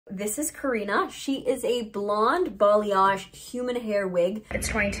this is Carina. She is a blonde balayage human hair wig. It's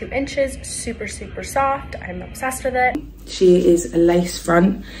 22 inches, super, super soft. I'm obsessed with it. She is a lace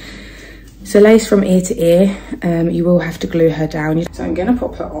front. So lace from ear to ear. You will have to glue her down. So I'm gonna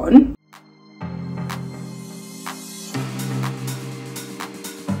pop her on.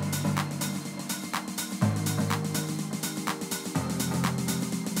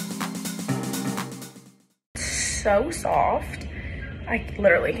 So soft. I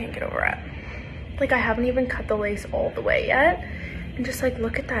literally can't get over it. Like, I haven't even cut the lace all the way yet. And just like,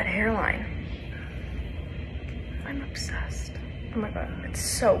 look at that hairline. I'm obsessed. Oh my God, it's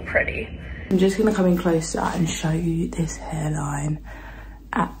so pretty. I'm just gonna come in closer and show you this hairline.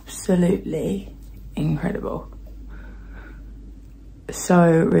 Absolutely incredible.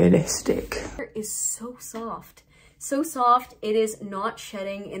 So realistic. It is so soft. So soft, it is not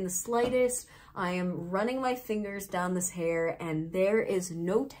shedding in the slightest. I am running my fingers down this hair and there is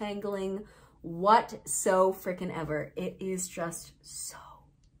no tangling whatso freaking ever. It is just so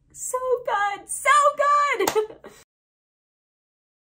good, so